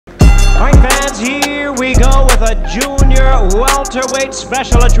the junior welterweight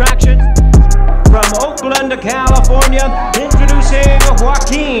special attraction. From Oakland, California, introducing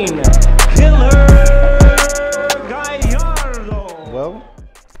Juaquin Killer Gallardo. Well,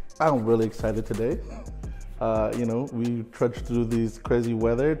 I'm really excited today. We trudged through this crazy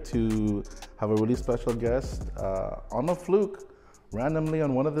weather to have a really special guest on a fluke, randomly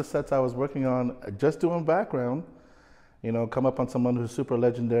on one of the sets I was working on, just doing background. Come up on someone who's super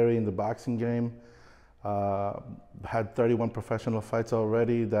legendary in the boxing game. Had 31 professional fights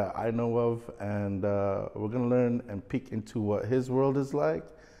already that I know of, and we're gonna learn and peek into what his world is like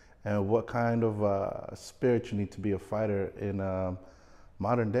and what kind of spirit you need to be a fighter in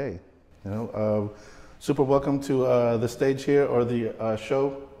modern day. Super welcome to the stage here, or the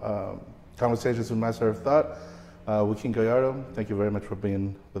show, Conversations with Master of Thought. Juaquin Gallardo, thank you very much for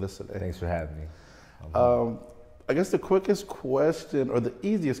being with us today. Thanks for having me. I guess the quickest question, or the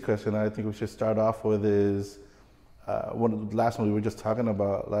easiest question I think we should start off with is, the last one we were just talking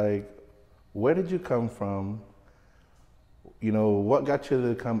about, like, where did you come from? What got you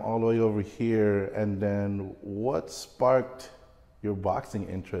to come all the way over here? And then what sparked your boxing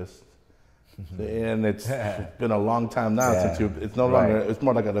interest? And it's been a long time now since it's no longer, it's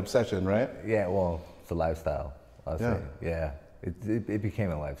more like an obsession, right? Yeah, well, it's a lifestyle, I'll say. Yeah, it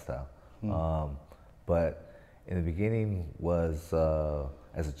became a lifestyle. But in the beginning was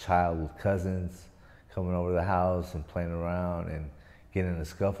as a child with cousins coming over to the house and playing around and getting into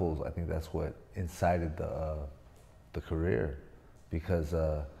scuffles. I think that's what incited the career, because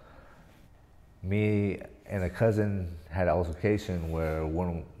me and a cousin had an altercation where one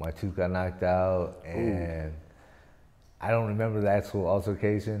of my tooth got knocked out, and I don't remember the actual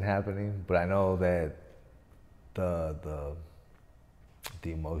altercation happening, but I know that the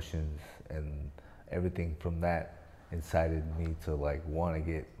emotions and everything from that incited me to want to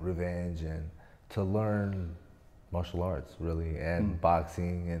get revenge and to learn martial arts, really, and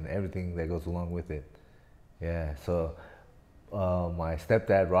boxing and everything that goes along with it. Yeah, so my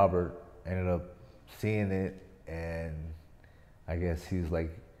stepdad Robert ended up seeing it, and I guess he was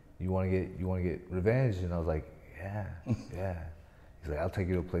like, you want to get revenge? And I was like, yeah. He's like, I'll take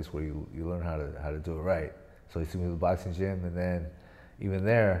you to a place where you learn how to do it right. So he took me to the boxing gym, and then even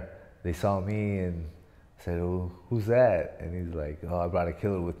there, they saw me and said, "Oh, who's that?" And he's like, "Oh, I brought a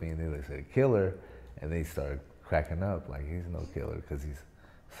killer with me." And they said, "A killer?" And they started cracking up, like, he's no killer because he's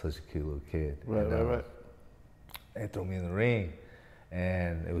such a cute little kid. Right. They threw me in the ring,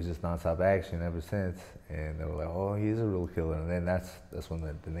 and it was just nonstop action ever since. And they were like, "Oh, he's a real killer." And then that's when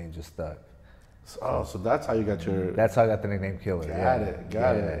the name just stuck. So that's how you got your... That's how I got the nickname Killer. Got it.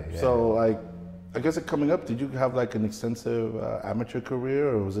 Yeah. So, I guess coming up, did you have an extensive amateur career,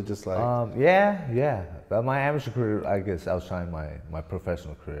 or was it just like... Yeah. But my amateur career, I guess, outshined my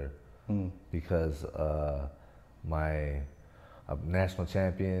professional career, because I'm national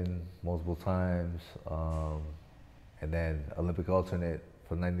champion multiple times, and then Olympic alternate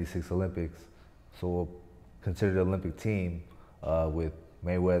for '96 Olympics. So we'll consider the Olympic team with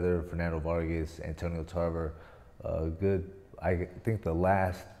Mayweather, Fernando Vargas, Antonio Tarver. I think the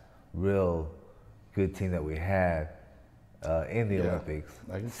last real good team that we had in the Olympics.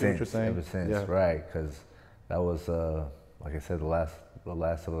 I can see what you're saying. Ever since, right? Because that was, like I said, the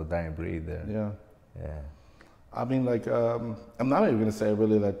last of the dying breed there. Yeah. I mean, I'm not even gonna say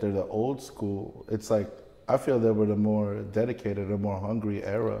really that they're the old school. It's like I feel they were the more dedicated, or more hungry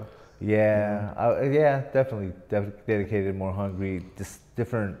era. Yeah, definitely dedicated, more hungry, just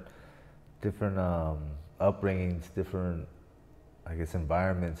different upbringings, different, I guess,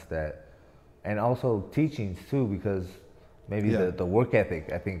 environments and also teachings too, because maybe the work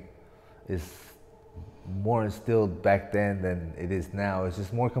ethic, I think, is more instilled back then than it is now. It's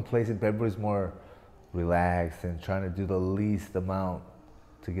just more complacent. Everybody's more relaxed and trying to do the least amount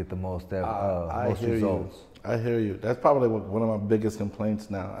to get the most results. I hear you. That's probably one of my biggest complaints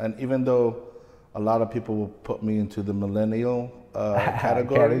now. And even though a lot of people will put me into the millennial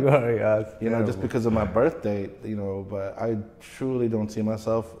category, just because of my birth date, but I truly don't see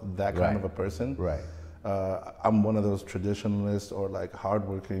myself that kind of a person. Right. I'm one of those traditionalists, or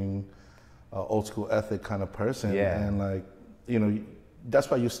hardworking, old school ethic kind of person. Yeah. And that's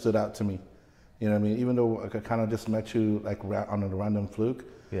why you stood out to me. You know what I mean? Even though I kind of just met you on a random fluke.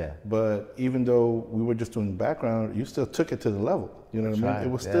 Yeah. But even though we were just doing background, you still took it to the level. You know what I mean? Right. It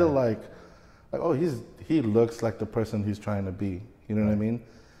was still oh, he looks like the person he's trying to be. You know what I mean?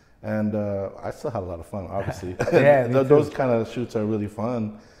 And I still had a lot of fun, obviously. Those kind of shoots are really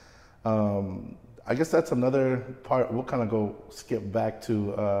fun. I guess that's another part. We'll kind of skip back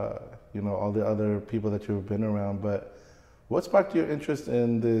to all the other people that you've been around. But What sparked your interest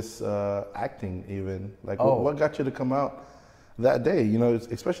in this acting? Even like, what got you to come out that day? You know,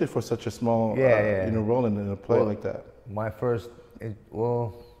 especially for such a small, you know, role in a play like that. My first,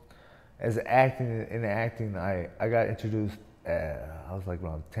 as acting, I got introduced. I was like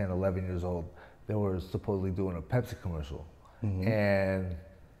around 10, 11 years old. They were supposedly doing a Pepsi commercial, and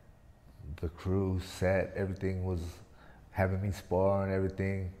the crew, set, everything was having me spar and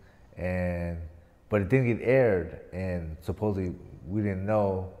everything, but it didn't get aired, and supposedly we didn't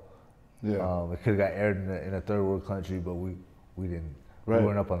know. Yeah. It could have got aired in a third world country, but we didn't. Right. We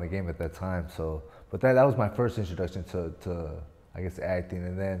weren't up on the game at that time. So, but that was my first introduction to I guess acting,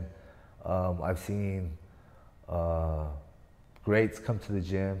 and then I've seen greats come to the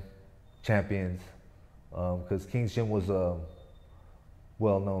gym, champions, because King's Gym was a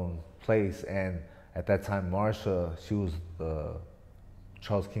well-known place, and at that time, Marsha, she was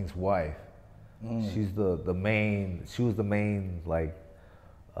Charles King's wife. She's the main. She was the main, like,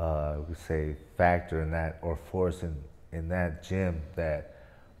 we could say, factor in that, or force in that gym that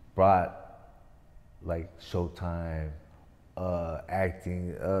brought like Showtime,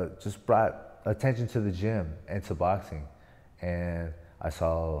 acting, just brought attention to the gym and to boxing. And I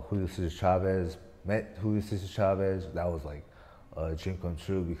saw Julio Cesar Chavez, met Julio Cesar Chavez. That was like a dream come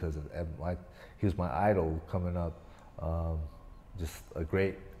true because he was my idol coming up. Just a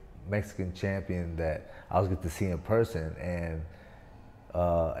great Mexican champion that I was good to see in person. And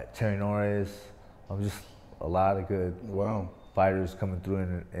Terry Norris, just a lot of good fighters coming through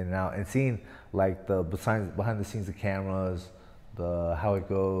in and out, and seeing like the behind the scenes of cameras, how it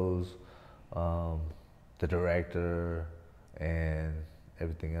goes, the director and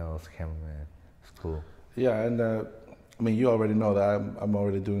everything else, cameraman. It's cool. Yeah, and I mean, you already know that I'm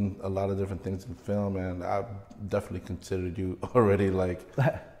already doing a lot of different things in film, and I definitely considered you already like,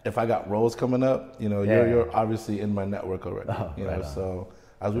 if I got roles coming up, you know, you're obviously in my network already. You know, so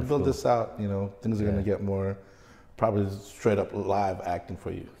as we build this out, you know, things are gonna get more, probably straight up live acting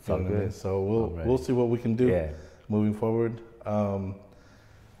for you. You know what I mean? So we'll see what we can do moving forward.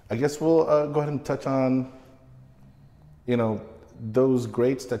 I guess we'll go ahead and touch on, you know, those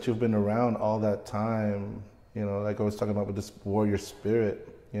greats that you've been around all that time. You know, like I was talking about with this warrior spirit,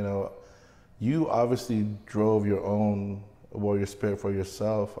 you know, you obviously drove your own warrior spirit for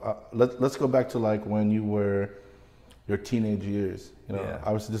yourself. Let's go back to like when you were your teenage years. You know,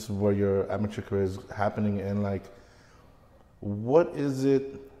 obviously this is where your amateur career is happening, and like, what is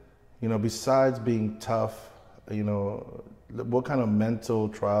it, you know, besides being tough, you know, what kind of mental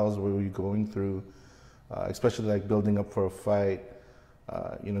trials were you going through, especially like building up for a fight,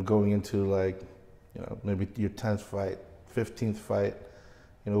 you know, going into like, you know, maybe your 10th fight, 15th fight,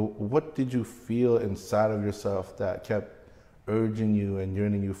 you know, what did you feel inside of yourself that kept urging you and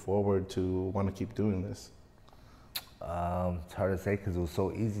yearning you forward to want to keep doing this? It's hard to say because it was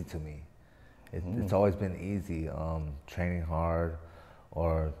so easy to me. It's always been easy, training hard,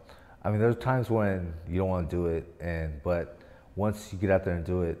 or, I mean, there's times when you don't want to do it, but once you get out there and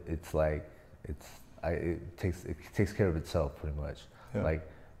do it, it's like, it takes care of itself pretty much. Yeah. Like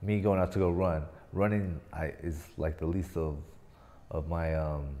me going out to go running is like the least of my,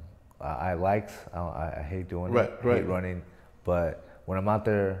 I hate doing it, I hate running, but when I'm out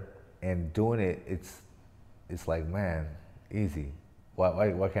there and doing it, it's like, man, easy.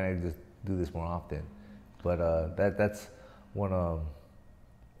 Why can't I just do this more often? But that's one.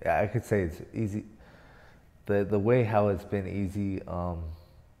 I could say it's easy. The way how it's been easy,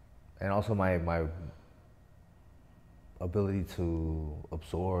 and also my ability to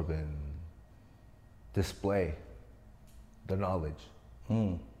absorb and display the knowledge.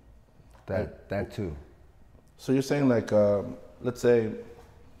 That too. So you're saying like, let's say,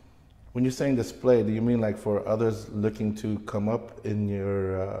 when you're saying display, do you mean like for others looking to come up in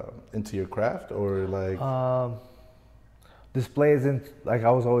your into your craft, or like? Display isn't like,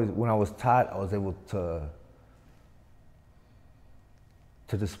 I was always, when I was taught, I was able to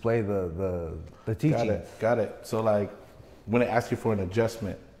display the teachings. Got it. So like, when they ask you for an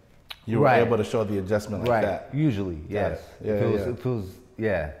adjustment, you were able to show the adjustment like that. Usually, yes. It was.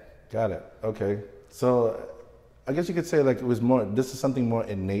 Got it. Okay. So I guess you could say like it was more, this is something more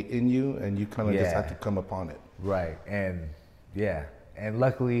innate in you, and you kind of just had to come upon it. Right. And and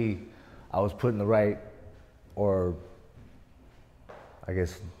luckily I was put in the right, or I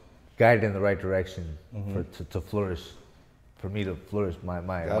guess guided in the right direction to flourish, for me to flourish, my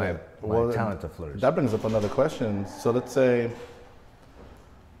talent to flourish. That brings up another question. So let's say,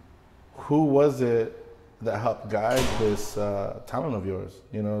 who was it that helped guide this talent of yours?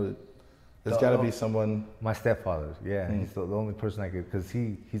 You know, there's got to be someone. My stepfather, he's the only person I could, because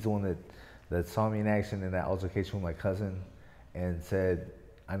he's the one that saw me in action in that altercation with my cousin, and said,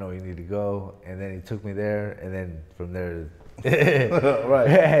 I know you need to go. And then he took me there, and then from there,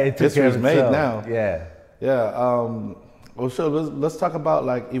 right. History's made now. Yeah. Yeah. Well, so let's talk about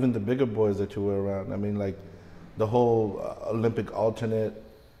like even the bigger boys that you were around. I mean, like the whole Olympic alternate,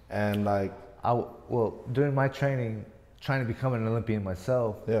 and like. Well, during my training, trying to become an Olympian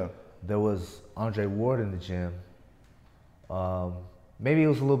myself. Yeah. There was Andre Ward in the gym. Maybe it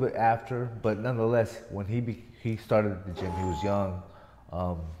was a little bit after, but nonetheless, when he started the gym, he was young,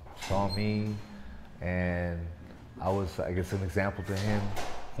 saw me, and I was, I guess, an example to him.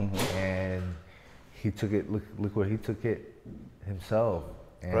 Mm-hmm. And he took it. Look where he took it himself.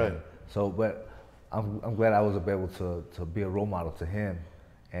 And right. So, but I'm glad I was able to be a role model to him,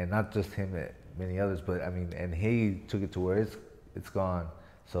 and not just him, many others. But I mean, and he took it to where it's gone.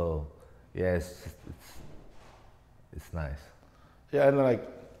 So, yeah, it's nice. Yeah, and like,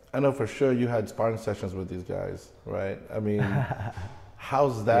 I know for sure you had sparring sessions with these guys, right? I mean,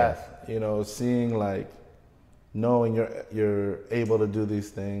 how's that? Yes. You know, seeing like, knowing you're able to do these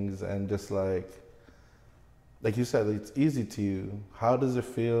things, and just like you said, it's easy to you. How does it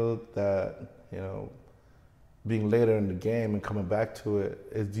feel that, you know, being later in the game and coming back to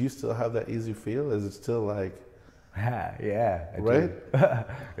it, do you still have that easy feel? Is it still like? Yeah. Right?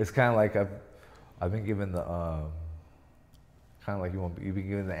 It's kind of like I've been given the, kind of like you've been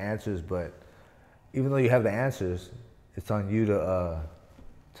given the answers, but even though you have the answers, it's on you to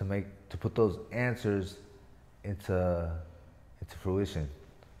put those answers into fruition.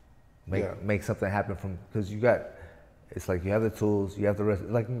 Make something happen because it's like you have the tools, you have the rest,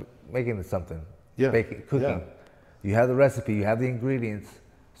 like making something, baking, cooking. Yeah. You have the recipe, you have the ingredients,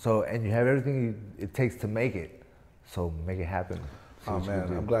 and you have everything it takes to make it. So make it happen. Oh man,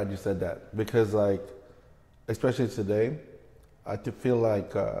 I'm glad you said that, because like, especially today, I feel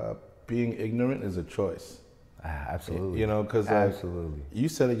like being ignorant is a choice. Absolutely. You know, because like, you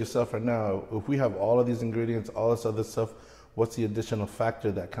said it yourself right now, if we have all of these ingredients, all this other stuff, what's the additional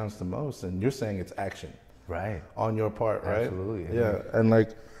factor that counts the most? And you're saying it's action. Right. On your part, right? Absolutely. Yeah. And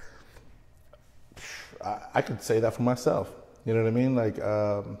like, I could say that for myself. You know what I mean? Like,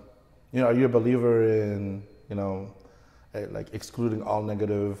 you know, are you a believer in, you know, like excluding all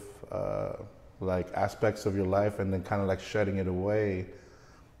negative like aspects of your life, and then kind of like shedding it away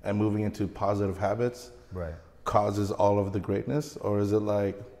and moving into positive habits? Right. Causes all of the greatness? Or is it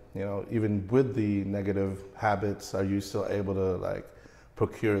like, you know, even with the negative habits, are you still able to like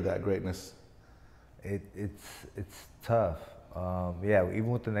procure that greatness? It's tough. Yeah, even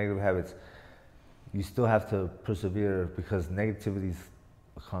with the negative habits, you still have to persevere, because negativity is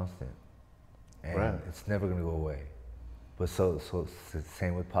a constant, and right. It's never going to go away. But so it's the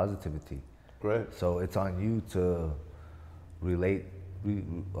same with positivity. Right. So it's on you to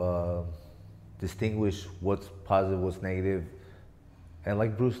distinguish what's positive, what's negative, and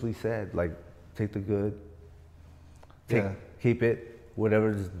like Bruce Lee said, like take the good, keep it.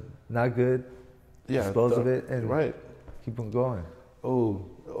 Whatever's not good, dispose of it, and right. keep on going. Oh,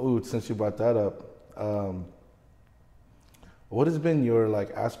 since you brought that up, what has been your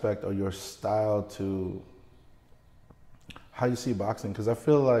like aspect or your style to how you see boxing? Because I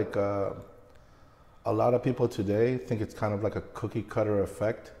feel like a lot of people today think it's kind of like a cookie cutter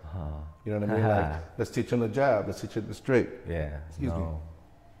effect. You know what I mean? Like, let's teach them the jab, let's teach them the straight. Yeah. Excuse me.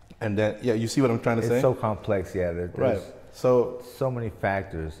 And then, you see what I'm trying to say? It's so complex, there's right. So many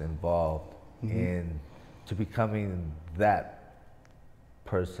factors involved to becoming that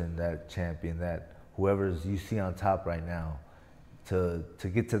person, that champion, that whoever's you see on top right now. To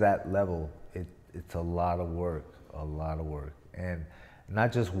get to that level, it's a lot of work, and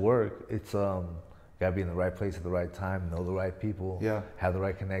not just work. It's gotta be in the right place at the right time, know the right people, have the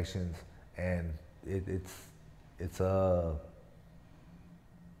right connections, and it's a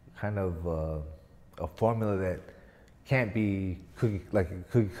kind of a formula that can't be like a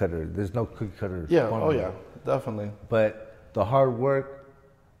cookie cutter. There's no cookie cutter. Yeah. formula. Oh yeah, definitely. But the hard work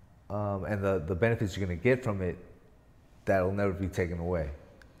and the benefits you're gonna get from it, that'll never be taken away.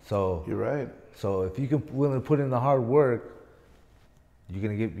 So you're right. So if you can willing to put in the hard work, you're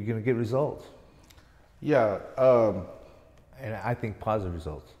gonna get results. Yeah. And I think positive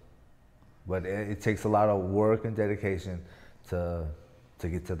results. But it takes a lot of work and dedication to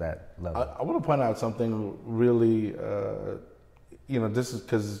get to that level. I want to point out something really, you know, this is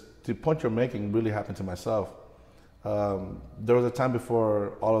because the point you're making really happened to myself. There was a time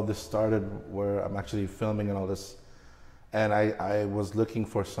before all of this started where I'm actually filming and all this, and I was looking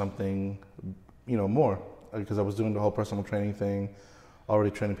for something, you know, more, because I was doing the whole personal training thing,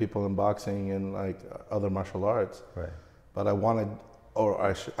 already training people in boxing and like other martial arts. Right. But I wanted, or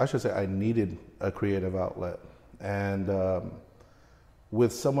I should say I needed a creative outlet. and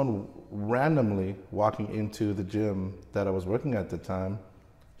with someone randomly walking into the gym that I was working at the time,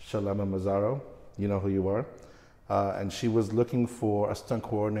 Shalema Mazzaro, you know who you are, and she was looking for a stunt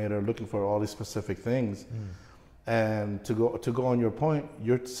coordinator, looking for all these specific things. And to go on your point,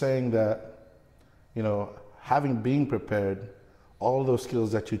 you're saying that, you know, being prepared, all those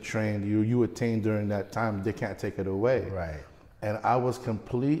skills that you trained, you attained during that time, they can't take it away. Right. And I was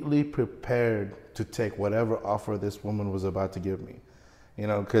completely prepared to take whatever offer this woman was about to give me, you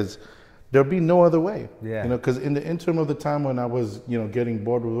know, because there'd be no other way. Yeah. You know, because in the interim of the time when I was, you know, getting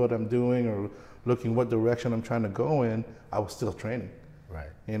bored with what I'm doing or looking what direction I'm trying to go in, I was still training.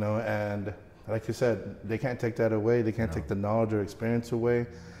 Right. You know, and like you said, they can't take that away. They can't take the knowledge or experience away.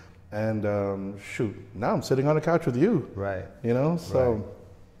 And shoot, now I'm sitting on the couch with you. Right. You know, so.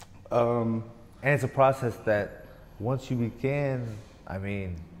 Right. And it's a process that once you begin, I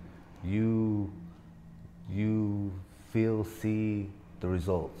mean, you see the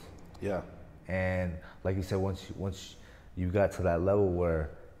results. Yeah. And like you said, once you got to that level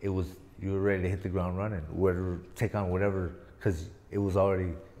where you were ready to hit the ground running, where to take on whatever, because it was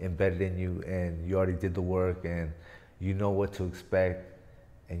already embedded in you, and you already did the work, and you know what to expect,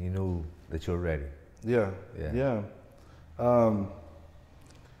 and you knew that you were ready. Yeah.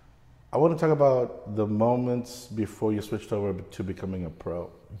 I want to talk about the moments before you switched over to becoming a pro.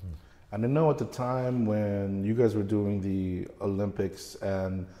 Mm-hmm. And I know at the time when you guys were doing the Olympics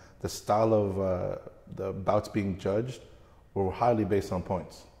and the style of the bouts being judged were highly based on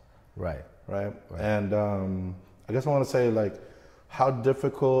points. Right. And I guess I want to say, like, how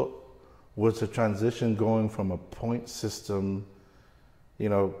difficult was the transition going from a point system, you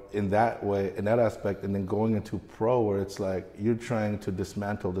know, in that way, in that aspect, and then going into pro where it's like you're trying to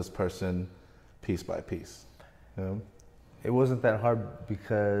dismantle this person piece by piece, you know? It wasn't that hard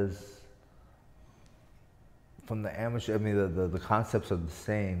because from the amateur, I mean, the concepts are the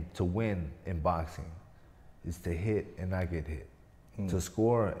same. To win in boxing is to hit and not get hit, to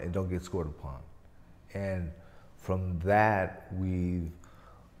score and don't get scored upon. And from that, we've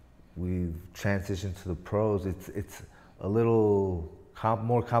transitioned to the pros. It's a little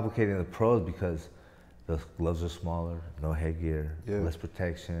more complicated in the pros because the gloves are smaller, no headgear, less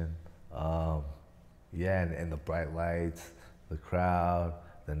protection. And the bright lights, the crowd,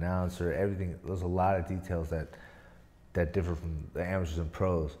 the announcer, everything. There's a lot of details that differ from the amateurs and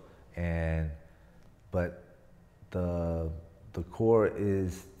pros. But the core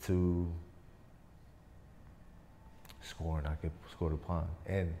is to score and not get scored upon.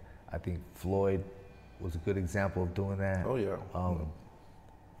 And I think Floyd was a good example of doing that. Oh yeah.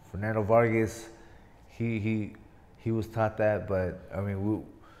 Fernando Vargas, he was taught that, but I mean,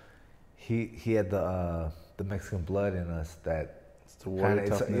 he had the Mexican blood in us that it's the warrior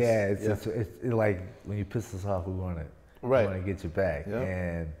toughness. It's like when you piss us off, we want to get you back,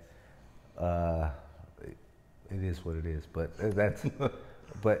 and it is what it is. But that's,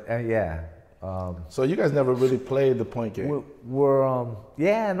 so you guys never really played the point game.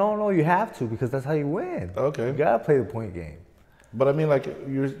 You have to, because that's how you win. Okay. You gotta play the point game. But I mean, like,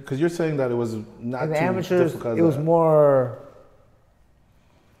 because you're saying that it was not in too the amateurs, difficult. It was more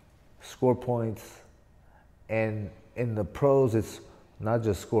score points, and in the pros, it's not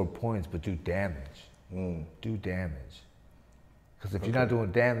just score points, but do damage. Do damage. Because if you're not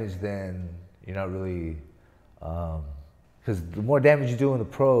doing damage, then you're not really. Because the more damage you do in the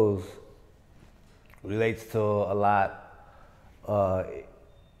pros relates to a lot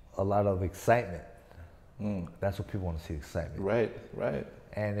of excitement. That's what people want to see, excitement. Right.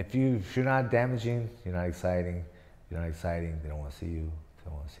 And if you're not damaging, you're not exciting. You're not exciting, they don't want to see you. They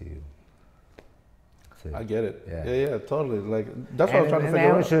don't want to see you. I get it. Yeah, totally. Like, that's what I was trying to figure out. In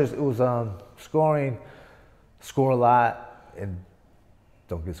the amateurs, it was scoring, score a lot, and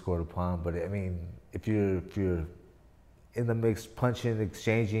don't get scored upon. But I mean, if you're in the mix, punching,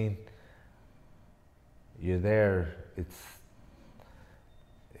 exchanging, you're there. It's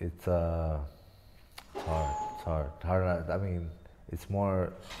hard. It's hard. I mean, it's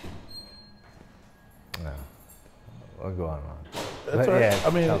more. No, I'll go on. That's all right. I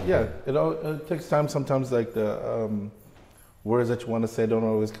mean, it takes time. Sometimes, like the words that you want to say don't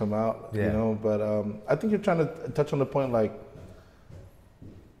always come out. You know, but I think you're trying to touch on the point. Like,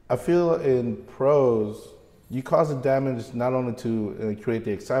 I feel in pros, you cause the damage not only to create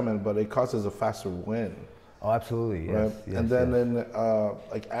the excitement, but it causes a faster win. Oh, absolutely, yes. Right? Yes, and then in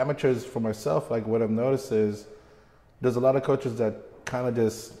like amateurs, for myself, like what I've noticed is there's a lot of coaches that kind of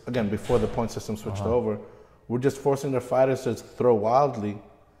just, again, before the point system switched over, were just forcing their fighters to throw wildly,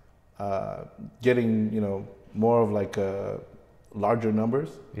 getting, you know, more of like a larger numbers.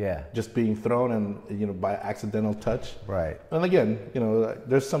 Yeah. Just being thrown and by accidental touch. Right. And again,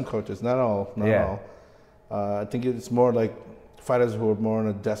 there's some coaches, not all. I think it's more like fighters who are more on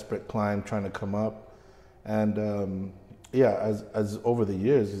a desperate climb, trying to come up. And as over the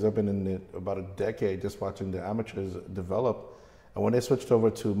years, because I've been in it about a decade, just watching the amateurs develop. And when they switched over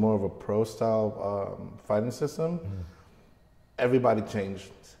to more of a pro style fighting system, everybody changed.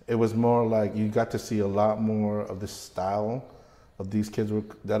 It was more like you got to see a lot more of the style of these kids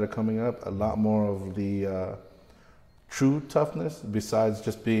that are coming up, a lot more of the true toughness besides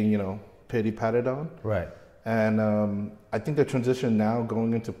just being, pity patted on. Right. And I think the transition now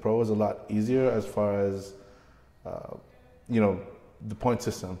going into pro is a lot easier as far as, the point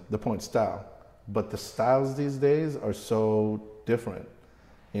system, the point style. But the styles these days are so different.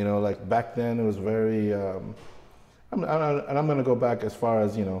 Like back then it was very, and I'm going to go back as far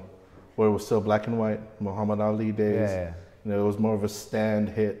as, where it was still black and white, Muhammad Ali days. Yeah. It was more of a stand,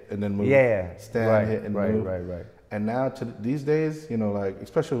 hit, and then move. Yeah. Stand, hit, and move. Right. And now these days, like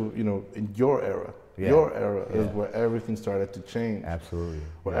especially, in your era, is where everything started to change. Absolutely.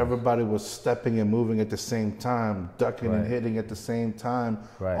 Where everybody was stepping and moving at the same time, ducking and hitting at the same time.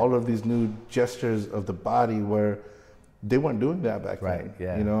 Right. All of these new gestures of the body where they weren't doing that back then.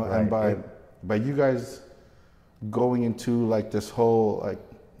 Yeah. And by you guys going into like this whole like,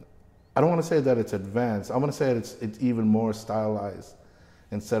 I don't want to say that it's advanced. I want to say it's even more stylized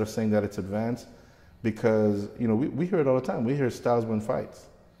instead of saying that it's advanced, because we hear it all the time. We hear styles win fights.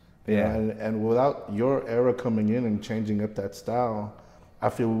 And without your era coming in and changing up that style, I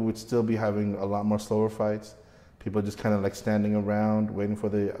feel we would still be having a lot more slower fights. People just kind of like standing around waiting for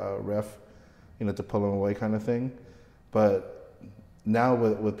the ref, to pull them away kind of thing. But now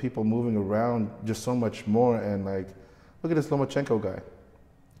with people moving around just so much more, and like, look at this Lomachenko guy.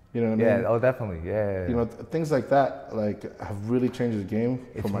 You know what I mean? Oh, definitely. Yeah. Things like that like have really changed the game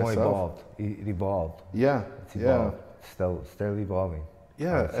for myself. It's more evolved. It evolved. Yeah. It's evolved. Still evolving.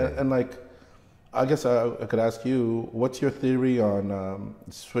 Yeah, and like, I guess I could ask you, what's your theory on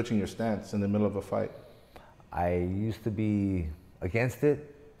switching your stance in the middle of a fight? I used to be against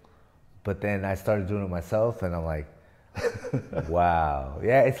it, but then I started doing it myself, and I'm like, wow.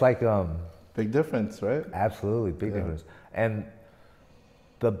 Yeah, it's like big difference, right? Absolutely, big difference. And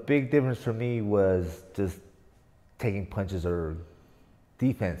the big difference for me was just taking punches or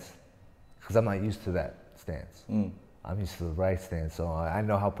defense, because I'm not used to that stance. I'm used to the right stance, so I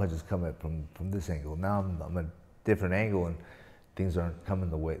know how punches come at from this angle. Now I'm a different angle, and things aren't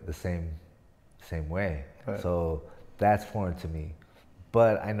coming the same way. Right. So that's foreign to me.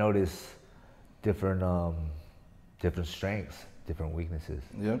 But I notice different strengths, different weaknesses.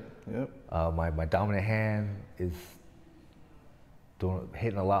 Yep. My dominant hand is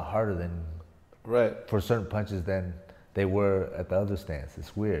hitting a lot harder than for certain punches than they were at the other stance.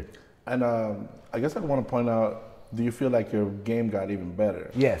 It's weird. And I guess I'd want to point out, do you feel like your game got even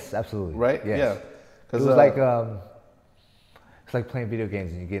better? Yes, absolutely. Right? Yes. Yeah. It was like it's like playing video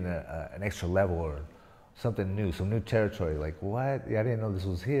games and you get an extra level or something new, some new territory. Like, what? Yeah, I didn't know this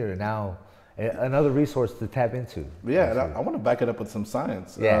was here. And now another resource to tap into. Yeah, and I want to back it up with some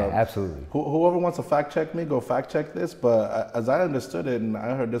science. Yeah, absolutely. Whoever wants to fact check me, go fact check this. But as I understood it, and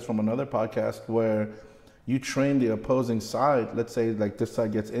I heard this from another podcast, where you train the opposing side. Let's say like this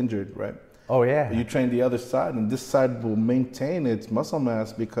side gets injured, right? Oh yeah. You train the other side, and this side will maintain its muscle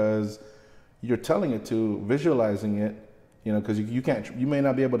mass because you're telling it to, visualizing it. Because you may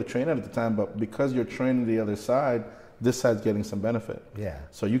not be able to train it at the time, but because you're training the other side, this side's getting some benefit. Yeah.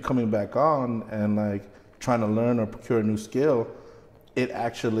 So you coming back on and like trying to learn or procure a new skill, it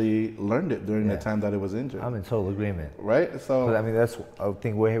actually learned it during the time that it was injured. I'm in total agreement. Right. So I mean, that's I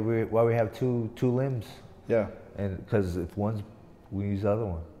think why we have two limbs. Yeah. And because if one's, we use the other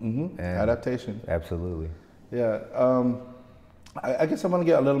one. Mm-hmm. Adaptation. Absolutely. Yeah. I guess I want to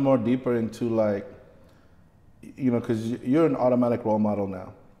get a little more deeper into like, because you're an automatic role model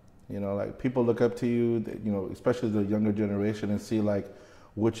now. Like people look up to you, especially the younger generation, and see like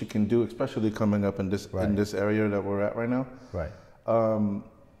what you can do, especially coming up in this area that we're at right now. Right.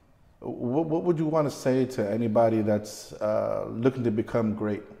 What would you want to say to anybody that's looking to become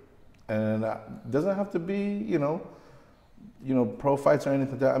great? And doesn't have to be, pro fights or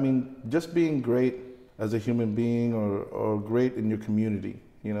anything like that. I mean, just being great as a human being or great in your community,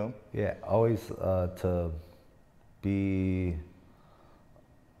 Yeah, always to be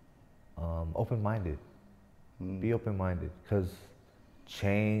open-minded. Be open-minded, because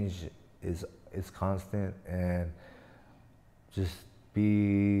change is constant, and just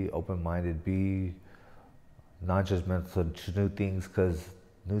be open-minded. Be non-judgmental to new things, because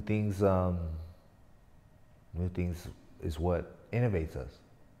new things is what innovates us.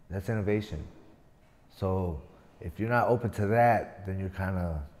 That's innovation. So if you're not open to that, then you're kind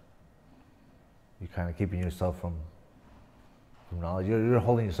of keeping yourself from knowledge. You're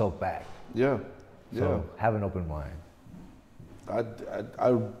holding yourself back. Yeah. So have an open mind. I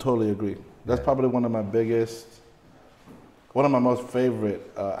totally agree. That's probably one of my most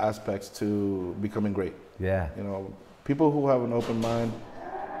favorite aspects to becoming great. Yeah. You know, people who have an open mind.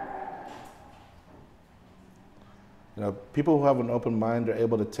 You know, people who have an open mind are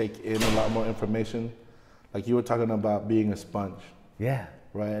able to take in a lot more information. Like you were talking about being a sponge. Yeah.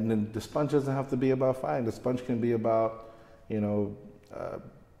 Right, and then the sponge doesn't have to be about fighting. The sponge can be about,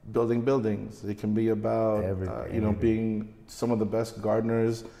 building buildings. It can be about, being some of the best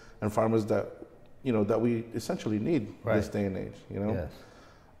gardeners and farmers that, that we essentially need this day and age. Yes.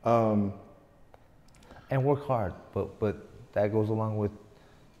 And work hard, but that goes along with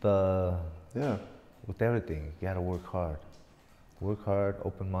with everything. You got to work hard. Work hard,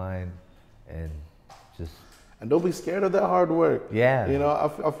 open mind, and just. And don't be scared of that hard work. Yeah.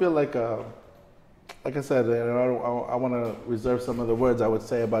 I feel like I said, I want to reserve some of the words I would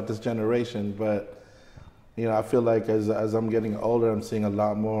say about this generation, but, I feel like as I'm getting older, I'm seeing a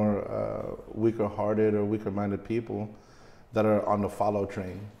lot more weaker-hearted or weaker-minded people that are on the follow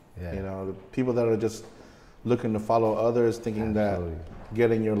train. Yeah. The people that are just looking to follow others, thinking that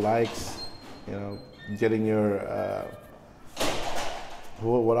getting your likes, getting your...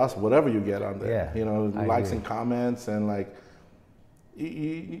 what else? Whatever you get on there, likes and comments, and like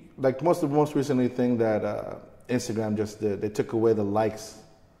most recently thing that Instagram just did. They took away the likes.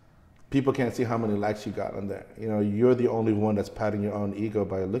 People can't see how many likes you got on there. You're the only one that's patting your own ego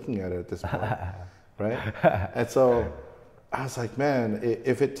by looking at it at this point, right? And so I was like, man,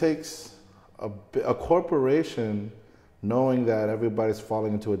 if it takes a corporation knowing that everybody's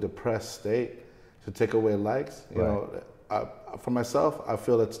falling into a depressed state to take away likes, for myself, I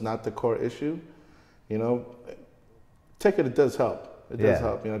feel it's not the core issue. It does help. It does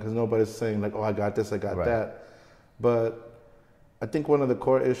help, because nobody's saying like, oh, I got this, I got that. But I think one of the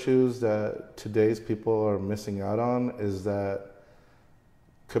core issues that today's people are missing out on is that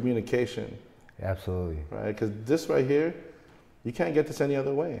communication. Absolutely. Right? Because this right here, you can't get this any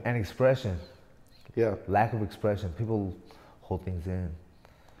other way. And expression. Yeah. Lack of expression. People hold things in.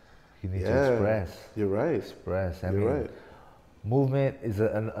 You need to express. You're right. Express. You're right. Movement is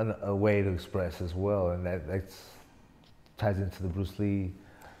a way to express as well, and that ties into the Bruce Lee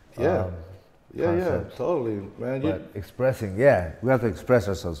concepts. Totally, man. But expressing, we have to express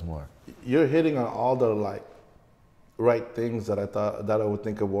ourselves more. You're hitting on all the right things that I would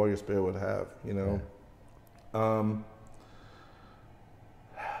think a warrior spirit would have.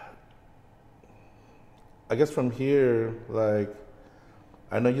 I guess from here,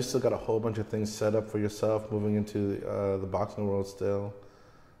 I know you still got a whole bunch of things set up for yourself moving into the boxing world still.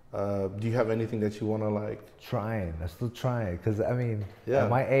 Do you have anything that you want to Trying. I'm still trying. Because, at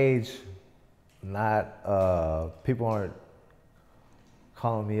my age, people aren't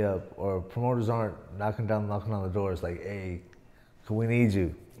calling me up or promoters aren't knocking on the doors like, hey, we need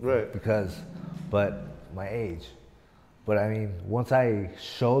you. Right. But my age. But, once I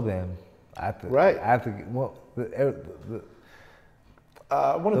show them, I have to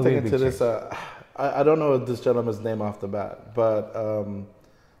I want to take into this. I don't know this gentleman's name off the bat, but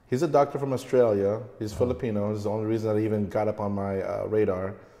he's a doctor from Australia. He's Filipino. It's the only reason that he even got up on my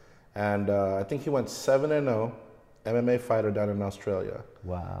radar. And I think he went 7-0, MMA fighter down in Australia.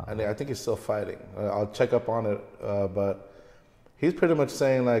 Wow. And I think he's still fighting. I'll check up on it, but he's pretty much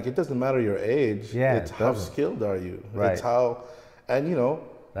saying it doesn't matter your age. Yeah, it's how skilled are you. Right. It's how, and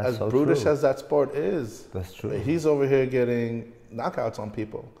that's as so brutish true. as that sport is, that's true. He's over here getting knockouts on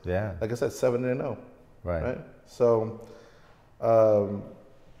people. Yeah. Like I said, 7-0. Right. So,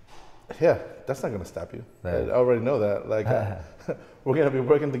 that's not going to stop you. Right. I already know that. We're going to be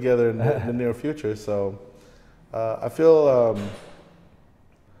working together in the near future. So, I feel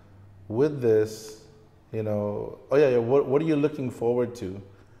with this, what are you looking forward to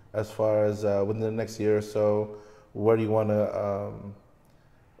as far as within the next year or so? Where do you want to,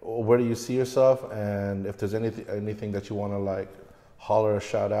 where do you see yourself? And if there's anything that you want to holler or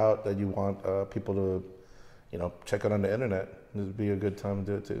shout out that you want people to, check out on the internet, this would be a good time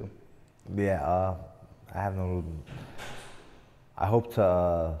to do it too. Yeah, I hope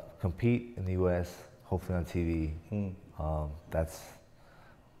to compete in the U.S., hopefully on TV. That's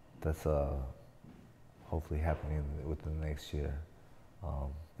hopefully happening within the next year.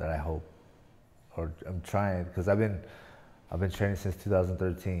 That I hope, or I'm trying, because I've been training since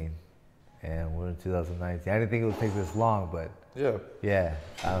 2013, and we're in 2019. I didn't think it would take this long, but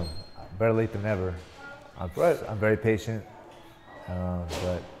better late than never. I'm very patient.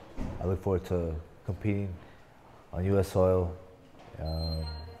 But I look forward to competing on U.S. soil,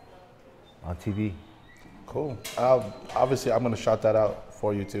 on TV. Cool. Obviously, I'm going to shout that out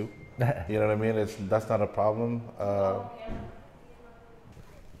for you too. You know what I mean? That's not a problem. All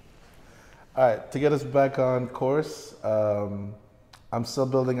right, to get us back on course, I'm still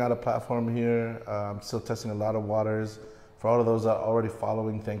building out a platform here. I'm still testing a lot of waters. For all of those that are already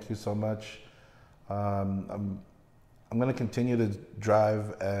following, thank you so much. I'm going to continue to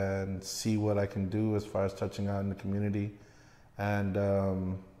drive and see what I can do as far as touching on the community. And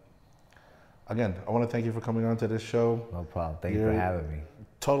again, I want to thank you for coming on to this show. No problem. Thank you for having me.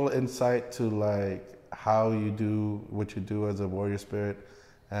 Total insight to like how you do what you do as a warrior spirit.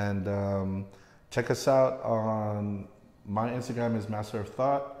 And check us out on my Instagram is Master of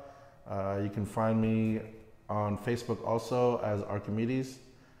Thought. You can find me on Facebook also as Archimedes.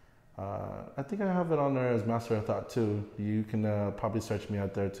 I think I have it on there as Master of Thought too. You can probably search me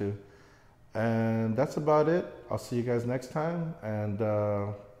out there too. And that's about it. I'll see you guys next time, and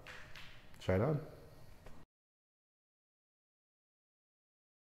try it on.